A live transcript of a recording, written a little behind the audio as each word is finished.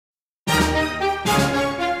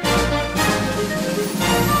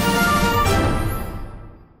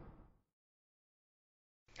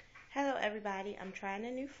everybody, I'm trying a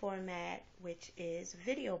new format, which is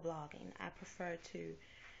video blogging. I prefer to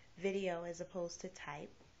video as opposed to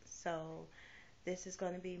type. So this is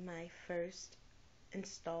going to be my first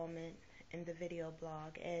installment in the video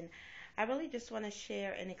blog, and I really just want to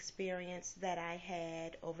share an experience that I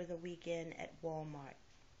had over the weekend at Walmart.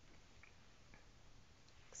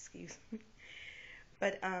 Excuse me.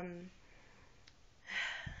 But I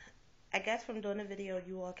guess from doing the video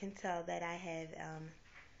you all can tell that I have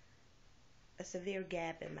a severe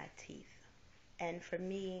gap in my teeth. And for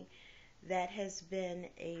me, that has been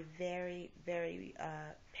a very, very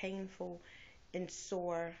painful and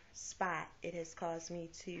sore spot. It has caused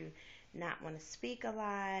me to not want to speak a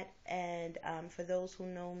lot. And for those who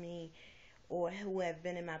know me or who have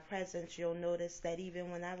been in my presence, you'll notice that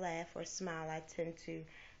even when I laugh or smile, I tend to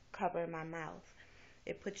cover my mouth.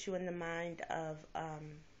 It puts you in the mind of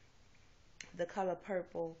The Color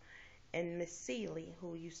Purple and Miss Celie,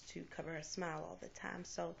 who used to cover her smile all the time.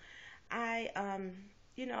 So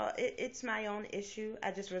it's my own issue.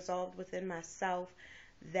 I just resolved within myself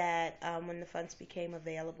that when the funds became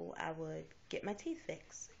available, I would get my teeth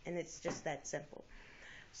fixed. And it's just that simple.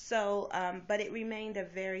 So, but it remained a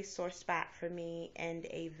very sore spot for me and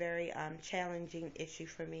a very challenging issue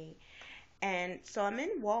for me. And so I'm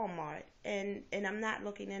in Walmart, and I'm not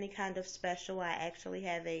looking any kind of special. I actually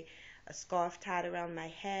have a scarf tied around my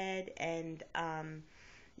head, and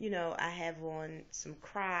I have on some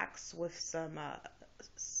Crocs with some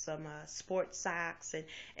sports socks,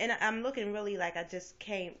 and I'm looking really like I just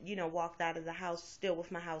came, walked out of the house still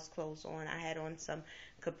with my house clothes on. I had on some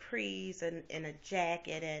capris and a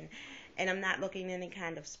jacket, and I'm not looking any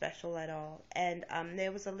kind of special at all. And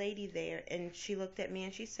there was a lady there, and she looked at me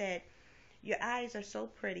and she said, "Your eyes are so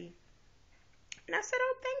pretty." And I said,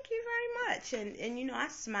 "Oh, thank you very much." And I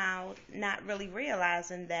smiled, not really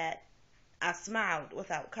realizing that I smiled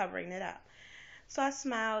without covering it up. So I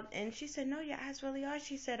smiled, and she said, "No, your eyes really are."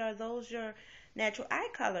 She said, "Are those your natural eye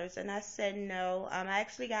colors?" And I said, "No, I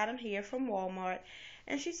actually got them here from Walmart."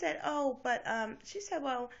 And she said, "Oh, but," she said,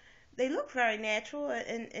 "well, they look very natural,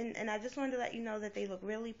 and I just wanted to let you know that they look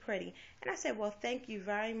really pretty." And I said, "Well, thank you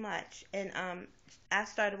very much." And I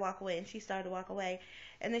started to walk away, and she started to walk away.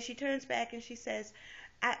 And then she turns back and she says,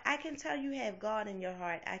 I can tell you have God in your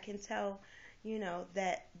heart. I can tell,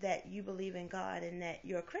 that you believe in God and that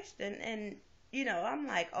you're a Christian." And, I'm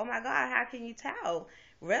like, "Oh my God, how can you tell?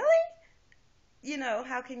 Really?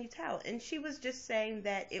 How can you tell?" And she was just saying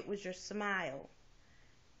that it was your smile.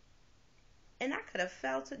 And I could have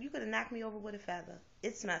felt it. You could have knocked me over with a feather.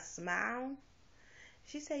 It's my smile.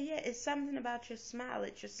 She said, "Yeah, it's something about your smile.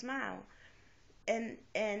 It's your smile." And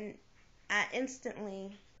I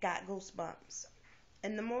instantly got goosebumps.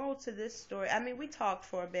 And the moral to this story, I mean, we talked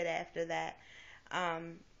for a bit after that,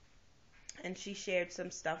 and she shared some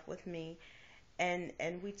stuff with me,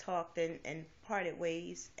 and we talked and parted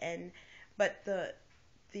ways. But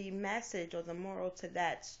the message or the moral to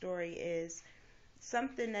that story is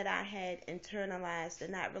something that I had internalized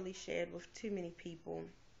and not really shared with too many people.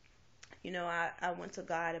 I went to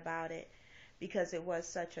God about it because it was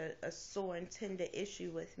such a sore and tender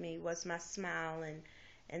issue with me, was my smile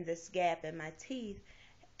and this gap in my teeth.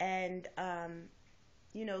 And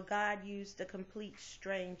God used a complete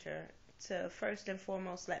stranger to first and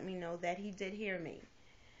foremost let me know that he did hear me,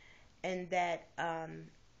 and that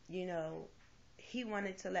you know he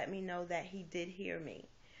wanted to let me know that he did hear me,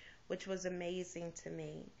 which was amazing to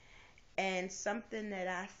me. And something that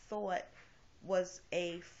I thought was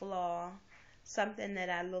a flaw, something that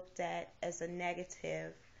I looked at as a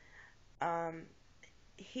negative, um,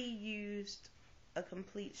 he used a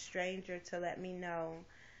complete stranger to let me know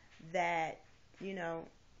that, you know,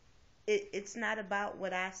 it's not about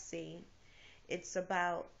what I see. It's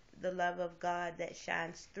about the love of God that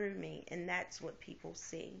shines through me, and that's what people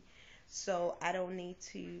see. So I don't need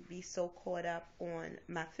to be so caught up on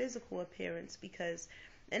my physical appearance because,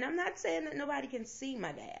 and I'm not saying that nobody can see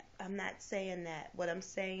my gap. I'm not saying that. What I'm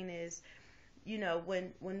saying is,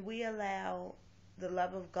 when we allow the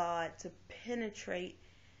love of God to penetrate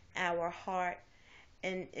our heart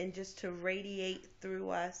and just to radiate through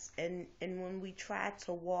us, and when we try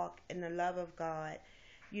to walk in the love of God,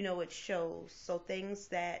 it shows. So things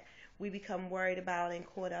that we become worried about and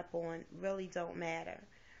caught up on really don't matter.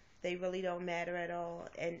 They really don't matter at all.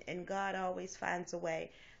 And God always finds a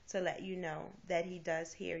way to let you know that he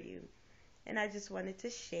does hear you. And I just wanted to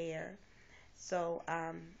share. So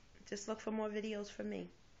just look for more videos from me.